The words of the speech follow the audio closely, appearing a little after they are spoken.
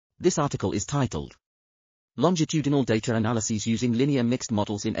This article is titled Longitudinal Data Analyses Using Linear Mixed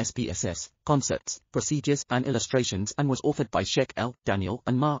Models in SPSS, Concepts, Procedures and Illustrations, and was authored by Sheikh L. Daniel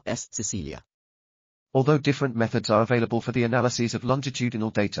and Ma S. Cecilia. Although different methods are available for the analyses of longitudinal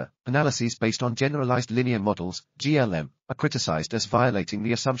data, analyses based on generalized linear models, GLM, are criticized as violating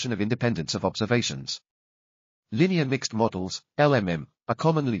the assumption of independence of observations. Linear mixed models, LMM, are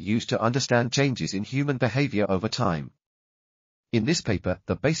commonly used to understand changes in human behavior over time. In this paper,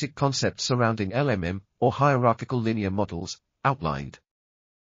 the basic concepts surrounding LMM, or hierarchical linear models, outlined.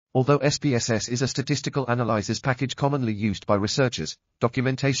 Although SPSS is a statistical analysis package commonly used by researchers,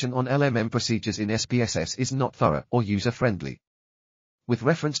 documentation on LMM procedures in SPSS is not thorough or user-friendly. With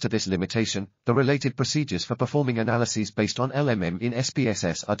reference to this limitation, the related procedures for performing analyses based on LMM in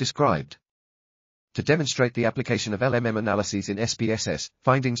SPSS are described. To demonstrate the application of LMM analyses in SPSS,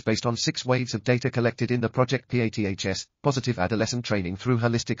 findings based on 6 waves of data collected in the project PATHS, Positive Adolescent Training Through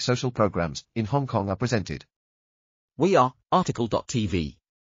Holistic Social Programs, in Hong Kong are presented. We are article.tv.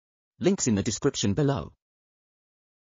 Links in the description below.